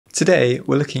Today,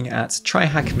 we're looking at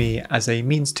TryHackMe as a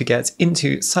means to get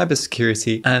into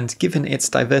cybersecurity, and given its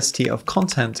diversity of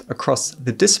content across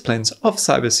the disciplines of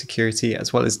cybersecurity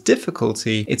as well as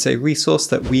difficulty, it's a resource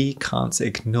that we can't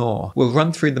ignore. We'll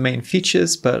run through the main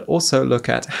features, but also look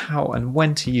at how and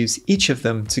when to use each of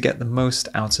them to get the most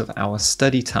out of our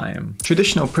study time.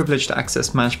 Traditional privileged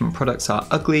access management products are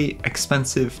ugly,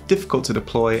 expensive, difficult to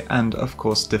deploy, and of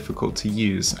course difficult to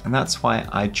use, and that's why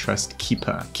I trust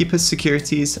Keeper. Keeper's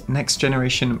Security's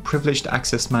next-generation privileged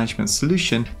access management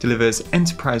solution delivers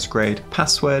enterprise-grade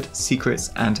password, secrets,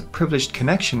 and privileged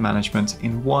connection management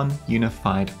in one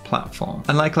unified platform.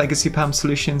 Unlike legacy PAM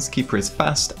solutions, Keeper is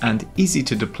fast and easy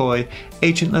to deploy,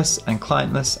 agentless and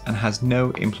clientless, and has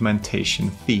no implementation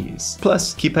fees.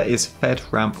 Plus, Keeper is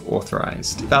FedRAMP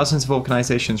authorized. Thousands of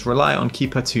organizations rely on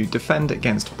Keeper to defend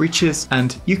against breaches,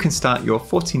 and you can start your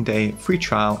 14-day free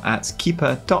trial at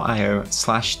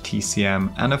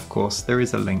keeper.io/TCM, and of course, there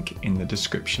is a link in the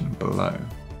description below.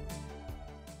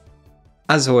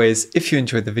 As always, if you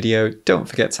enjoyed the video, don't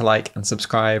forget to like and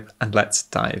subscribe, and let's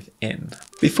dive in.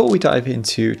 Before we dive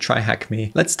into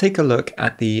TryHackMe, let's take a look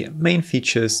at the main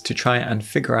features to try and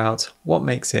figure out what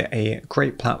makes it a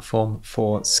great platform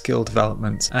for skill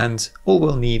development. And all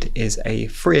we'll need is a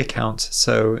free account,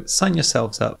 so sign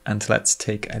yourselves up and let's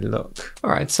take a look. All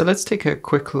right, so let's take a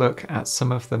quick look at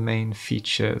some of the main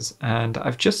features. And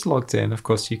I've just logged in. Of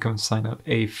course, you can sign up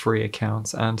a free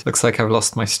account, and looks like I've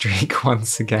lost my streak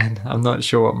once again. I'm not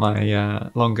sure what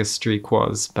my longest streak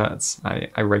was, but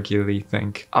I regularly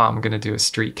think, oh, I'm gonna do a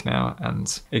streak now,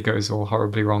 and it goes all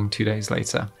horribly wrong 2 days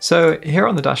later. So here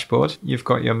on the dashboard, you've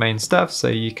got your main stuff, so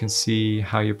you can see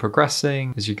how you're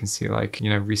progressing. As you can see, like, you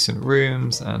know, recent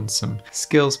rooms and some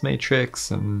skills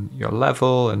matrix and your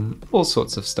level and all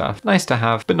sorts of stuff. Nice to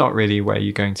have, but not really where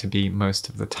you're going to be most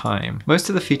of the time. Most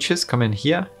of the features come in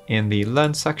here in the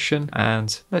Learn section,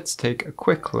 and let's take a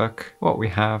quick look what we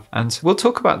have. And we'll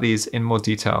talk about these in more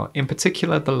detail, in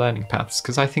particular the learning paths,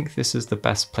 because I think this is the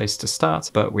best place to start.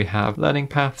 But we have learning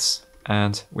paths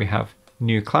and we have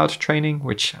new cloud training,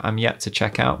 which I'm yet to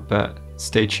check out, but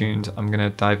stay tuned. I'm going to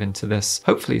dive into this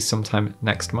hopefully sometime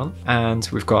next month. And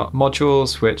we've got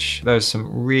modules, which there's some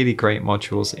really great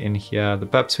modules in here. The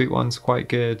Burp Suite one's quite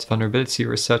good. Vulnerability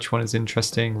research one is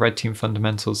interesting. Red Team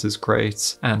fundamentals is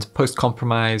great. And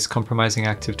post-compromise, compromising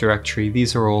Active Directory.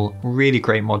 These are all really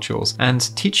great modules and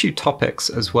teach you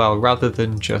topics as well, rather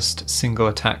than just single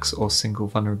attacks or single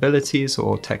vulnerabilities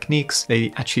or techniques.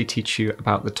 They actually teach you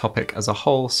about the topic as a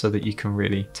whole so that you can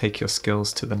really take your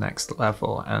skills to the next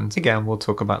level. And again, we'll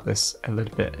talk about this a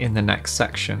little bit in the next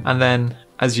section. And then,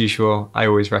 as usual, I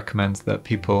always recommend that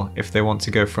people, if they want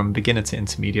to go from beginner to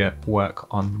intermediate, work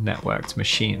on networked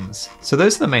machines. So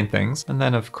those are the main things. And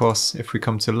then of course, if we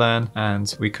come to learn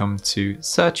and we come to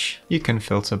search, you can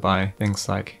filter by things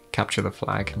like capture the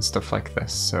flag and stuff like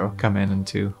this. So come in and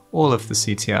do all of the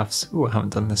CTFs. Ooh, I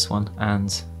haven't done this one.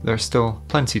 And there's still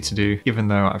plenty to do, even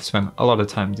though I've spent a lot of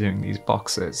time doing these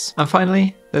boxes. And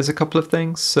finally, there's a couple of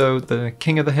things. So the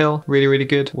King of the Hill, really, really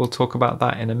good. We'll talk about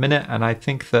that in a minute. And I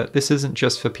think that this isn't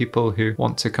just for people who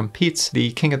want to compete.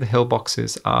 The King of the Hill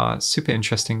boxes are super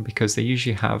interesting because they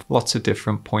usually have lots of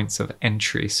different points of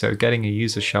entry. So getting a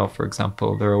user shell, for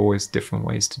example, there are always different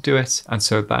ways to do it. And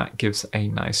so that gives a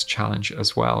nice challenge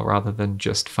as well, rather than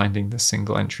just finding the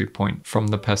single entry point from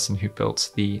the person who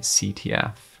built the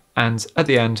CTF. And at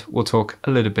the end, we'll talk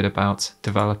a little bit about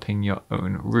developing your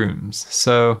own rooms.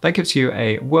 So that gives you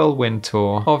a whirlwind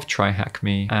tour of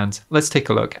TryHackMe, and let's take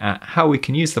a look at how we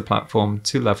can use the platform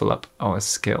to level up our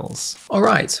skills. All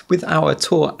right, with our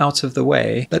tour out of the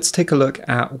way, let's take a look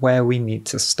at where we need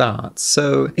to start.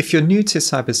 So if you're new to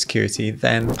cybersecurity,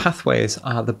 then pathways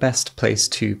are the best place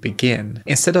to begin.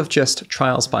 Instead of just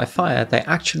trials by fire, they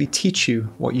actually teach you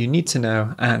what you need to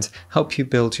know and help you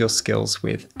build your skills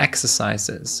with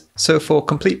exercises. So for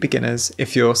complete beginners,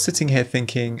 if you're sitting here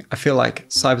thinking, I feel like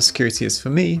cybersecurity is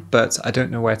for me, but I don't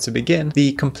know where to begin,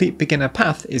 the complete beginner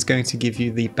path is going to give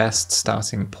you the best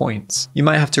starting points. You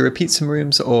might have to repeat some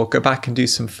rooms or go back and do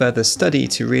some further study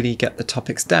to really get the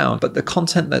topics down, but the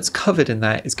content that's covered in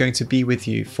there is going to be with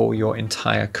you for your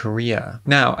entire career.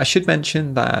 Now, I should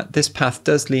mention that this path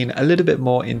does lean a little bit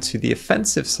more into the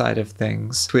offensive side of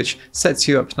things, which sets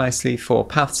you up nicely for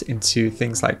paths into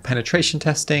things like penetration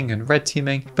testing and red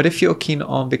teaming. But if you're keen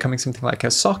on becoming something like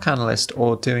a SOC analyst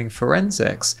or doing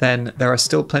forensics, then there are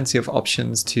still plenty of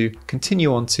options to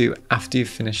continue on to after you've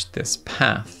finished this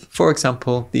path. For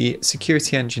example, the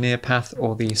security engineer path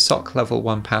or the SOC level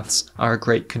 1 paths are a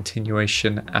great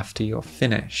continuation after you're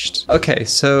finished. Okay,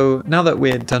 so now that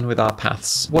we're done with our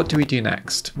paths, what do we do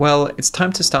next? Well, it's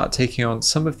time to start taking on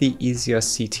some of the easier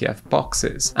CTF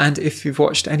boxes. And if you've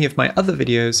watched any of my other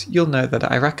videos, you'll know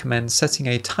that I recommend setting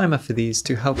a timer for these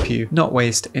to help you not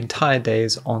waste entire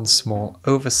days on small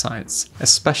oversights,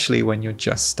 especially when you're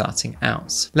just starting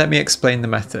out. Let me explain the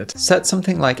method. Set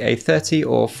something like a 30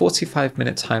 or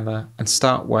 45-minute timer and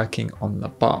start working on the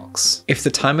box. If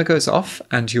the timer goes off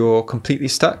and you're completely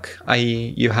stuck,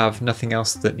 i.e. you have nothing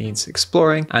else that needs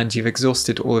exploring and you've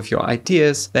exhausted all of your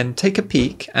ideas, then take a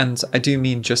peek, and I do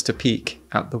mean just a peek,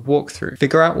 at the walkthrough.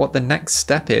 Figure out what the next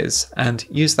step is and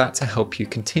use that to help you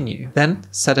continue. Then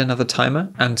set another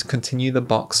timer and continue the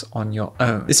box on your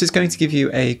own. This is going to give you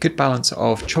a good balance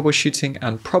of troubleshooting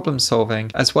and problem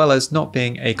solving, as well as not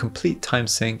being a complete time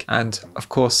sink, and of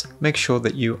course make sure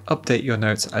that you update your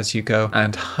notes as you go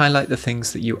and highlight the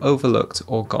things that you overlooked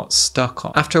or got stuck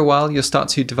on. After a while you'll start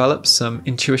to develop some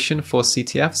intuition for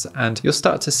CTFs and you'll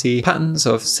start to see patterns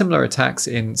of similar attacks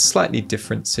in slightly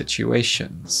different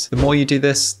situations. The more you do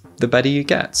this, the better you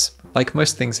get. Like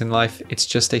most things in life, it's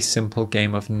just a simple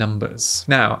game of numbers.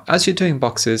 Now, as you're doing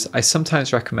boxes, I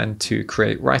sometimes recommend to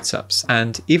create write-ups.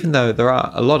 And even though there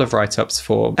are a lot of write-ups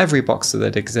for every box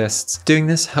that exists, doing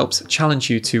this helps challenge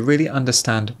you to really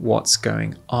understand what's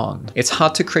going on. It's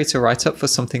hard to create a write-up for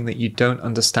something that you don't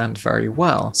understand very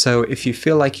well. So if you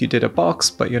feel like you did a box,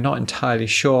 but you're not entirely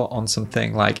sure on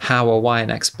something like how or why an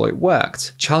exploit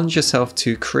worked, challenge yourself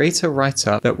to create a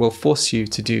write-up that will force you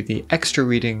to do the extra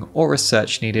reading or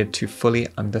research needed to fully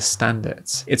understand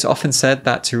it. It's often said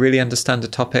that to really understand a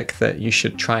topic that you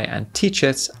should try and teach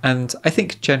it, and I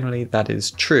think generally that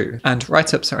is true. And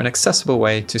write-ups are an accessible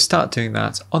way to start doing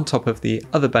that on top of the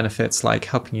other benefits like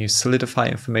helping you solidify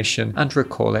information and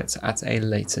recall it at a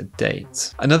later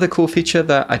date. Another cool feature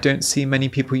that I don't see many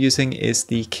people using is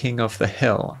the King of the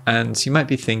Hill, and you might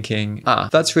be thinking,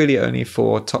 that's really only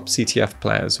for top CTF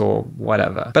players or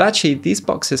whatever. But actually these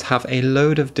boxes have a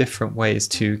load of different ways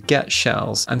to get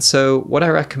shells, and so what I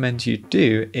recommend you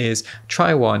do is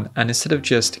try one, and instead of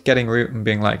just getting root and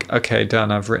being like, okay,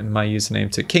 done, I've written my username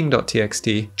to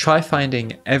king.txt, try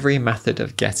finding every method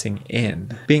of getting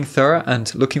in. Being thorough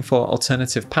and looking for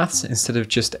alternative paths instead of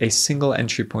just a single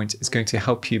entry point is going to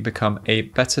help you become a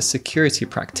better security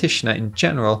practitioner in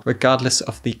general, regardless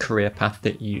of the career path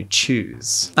that you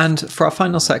choose. And for our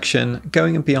final section,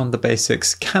 going beyond the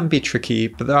basics can be tricky,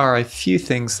 but there are a few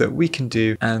things that we can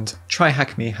do, and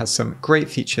TryHackMe has some great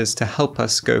features to help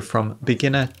us go from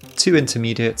beginner to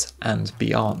intermediate and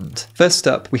beyond. First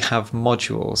up, we have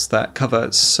modules that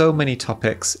cover so many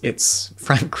topics, it's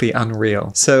frankly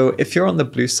unreal. So if you're on the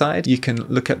blue side, you can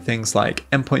look at things like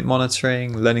endpoint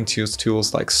monitoring, learning to use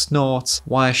tools like Snort,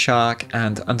 Wireshark,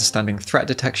 and understanding threat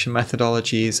detection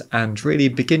methodologies, and really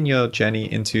begin your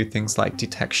journey into things like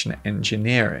detection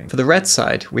engineering. For the red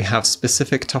side, we have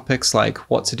specific topics like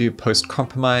what to do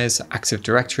post-compromise, Active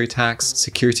Directory attacks,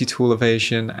 security tool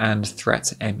evasion, and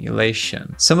threat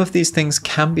emulation. Some of these things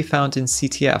can be found in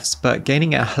CTFs, but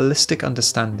gaining a holistic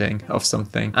understanding of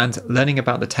something and learning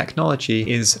about the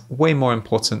technology is way more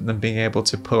important than being able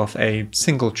to pull off a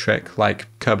single trick like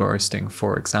Kerber roasting,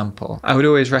 for example. I would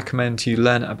always recommend you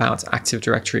learn about Active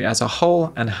Directory as a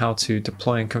whole and how to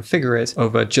deploy and configure it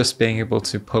over just being able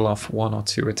to pull off one or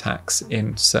two attacks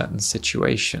in certain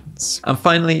situations. And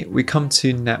finally, we come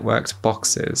to networked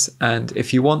boxes. And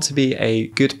if you want to be a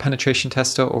good penetration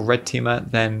tester or red teamer,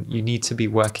 then you need to be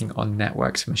working on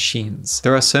networked machines.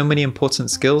 There are so many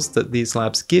important skills that these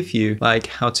labs give you, like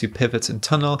how to pivot and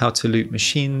tunnel, how to loot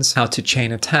machines, how to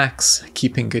chain attacks,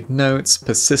 keeping good notes,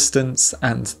 persistence,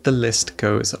 and the list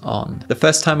goes on. The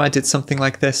first time I did something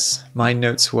like this, my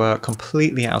notes were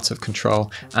completely out of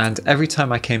control, and every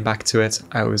time I came back to it,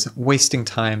 I was wasting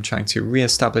time trying to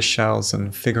re-establish shells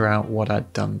and figure out what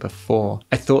I'd done before.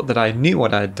 I thought that I knew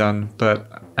what I'd done,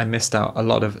 but I missed out a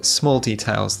lot of small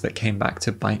details that came back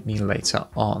to bite me later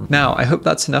on. Now, I hope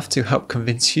that's enough to help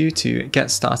convince you to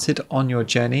get started on your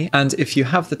journey. And if you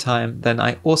have the time, then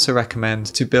I also recommend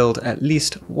to build at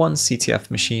least one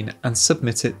CTF machine and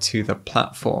submit it to the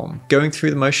platform. Going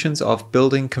through the motions of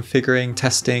building, configuring,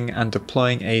 testing, and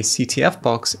deploying a CTF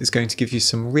box is going to give you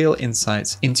some real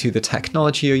insights into the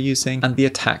technology you're using and the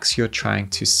attacks you're trying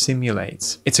to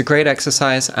simulate. It's a great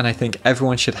exercise, and I think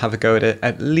everyone should have a go at it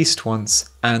at least once,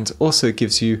 and also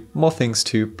gives you more things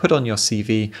to put on your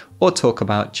CV or talk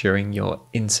about during your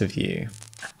interview.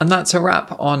 And that's a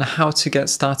wrap on how to get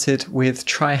started with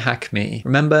TryHackMe.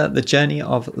 Remember, the journey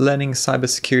of learning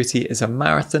cybersecurity is a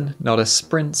marathon, not a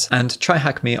sprint, and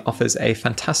TryHackMe offers a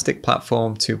fantastic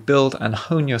platform to build and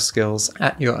hone your skills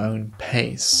at your own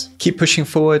pace. Keep pushing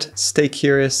forward, stay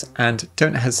curious, and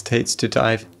don't hesitate to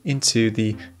dive into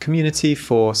the community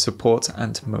for support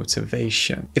and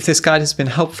motivation. If this guide has been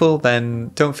helpful,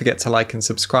 then don't forget to like and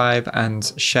subscribe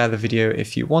and share the video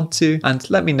if you want to, and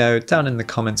let me know down in the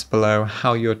comments below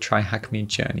how your TryHackMe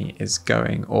journey is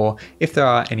going, or if there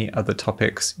are any other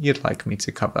topics you'd like me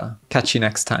to cover. Catch you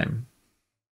next time.